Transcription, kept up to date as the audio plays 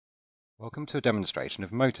Welcome to a demonstration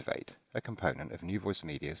of Motivate, a component of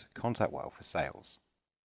NewVoiceMedia's ContactWorld for Sales.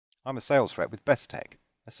 I'm a sales rep with BestTech,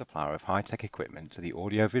 a supplier of high-tech equipment to the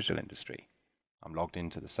audio-visual industry. I'm logged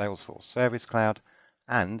into the Salesforce Service Cloud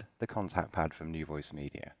and the contact pad from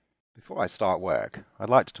NewVoiceMedia. Before I start work, I'd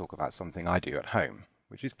like to talk about something I do at home,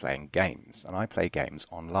 which is playing games, and I play games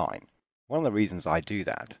online. One of the reasons I do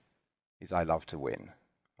that is I love to win.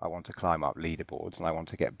 I want to climb up leaderboards and I want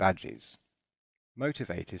to get badges.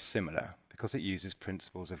 Motivate is similar because it uses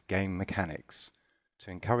principles of game mechanics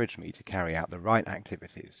to encourage me to carry out the right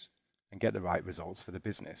activities and get the right results for the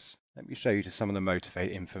business. Let me show you some of the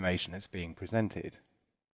Motivate information that's being presented.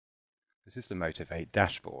 This is the Motivate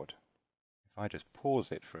dashboard. If I just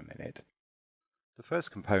pause it for a minute, the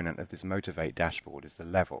first component of this Motivate dashboard is the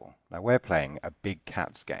level. Now we're playing a big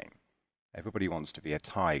cats game. Everybody wants to be a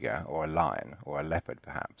tiger or a lion or a leopard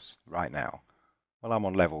perhaps right now. Well, I'm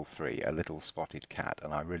on level 3, a little spotted cat,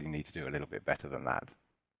 and I really need to do a little bit better than that.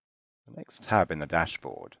 The next tab in the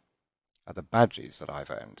dashboard are the badges that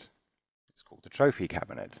I've earned. It's called the Trophy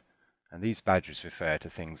Cabinet, and these badges refer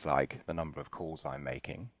to things like the number of calls I'm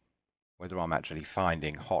making, whether I'm actually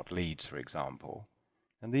finding hot leads, for example,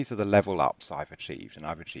 and these are the level ups I've achieved, and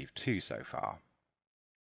I've achieved 2 so far.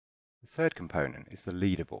 The third component is the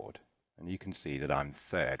leaderboard, and you can see that I'm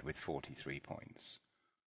third with 43 points.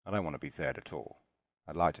 I don't want to be third at all.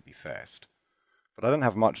 I'd like to be first, but I don't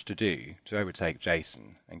have much to do to overtake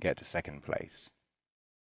Jason and get to second place.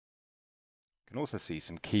 You can also see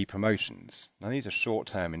some key promotions. Now these are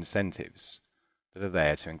short-term incentives that are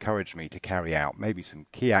there to encourage me to carry out maybe some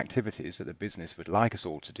key activities that the business would like us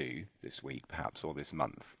all to do this week perhaps or this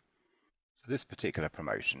month. So this particular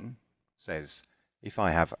promotion says if I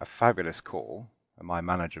have a fabulous call and my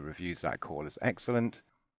manager reviews that call as excellent,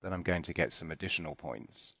 then I'm going to get some additional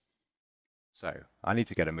points. So I need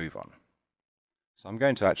to get a move on. So I'm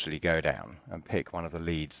going to actually go down and pick one of the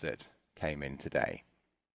leads that came in today.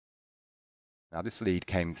 Now this lead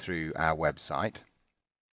came through our website.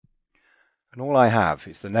 And all I have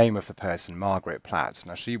is the name of the person, Margaret Platt.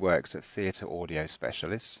 Now she works at Theatre Audio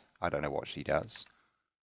Specialists. I don't know what she does.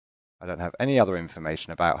 I don't have any other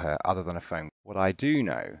information about her other than a phone. What I do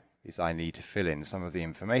know is I need to fill in some of the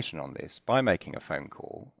information on this by making a phone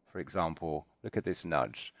call. For example, look at this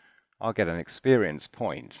nudge. I'll get an experience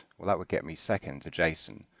point. Well, that would get me second to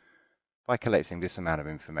Jason by collecting this amount of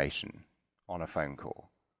information on a phone call.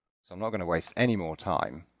 So I'm not going to waste any more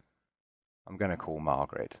time. I'm going to call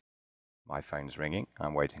Margaret. My phone's ringing.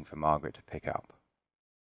 I'm waiting for Margaret to pick up.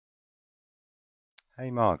 Hey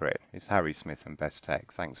Margaret, it's Harry Smith from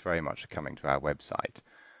BestTech. Thanks very much for coming to our website.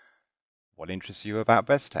 What interests you about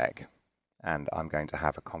BestTech? And I'm going to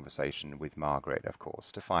have a conversation with Margaret, of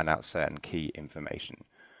course, to find out certain key information.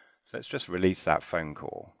 So let's just release that phone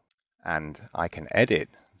call, and I can edit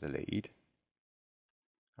the lead,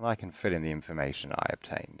 and I can fill in the information I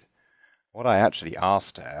obtained. What I actually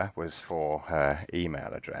asked her was for her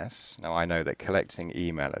email address. Now I know that collecting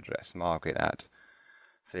email address, Margaret at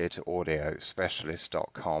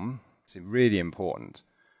theatreaudiospecialist.com, is really important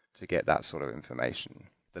to get that sort of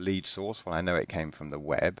information. The lead source, well, I know it came from the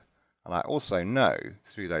web, and I also know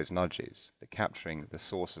through those nudges that capturing the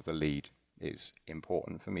source of the lead is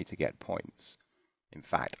important for me to get points. In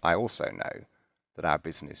fact, I also know that our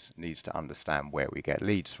business needs to understand where we get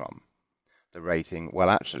leads from. The rating, well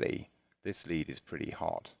actually, this lead is pretty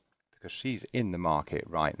hot because she's in the market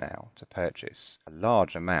right now to purchase a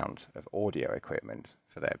large amount of audio equipment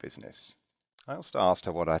for their business. I also asked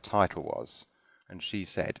her what her title was, and she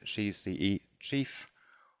said she's the Chief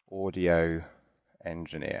Audio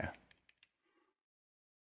Engineer.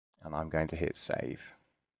 And I'm going to hit save.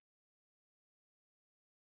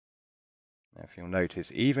 Now, if you'll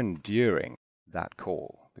notice, even during that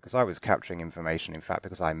call, because I was capturing information, in fact,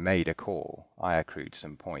 because I made a call, I accrued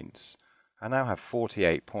some points. I now have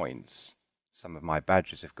 48 points. Some of my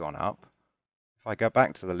badges have gone up. If I go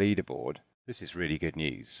back to the leaderboard, this is really good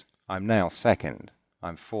news. I'm now second.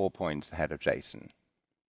 I'm 4 points ahead of Jason.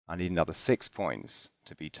 I need another 6 points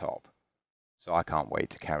to be top. So I can't wait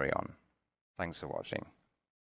to carry on. Thanks for watching.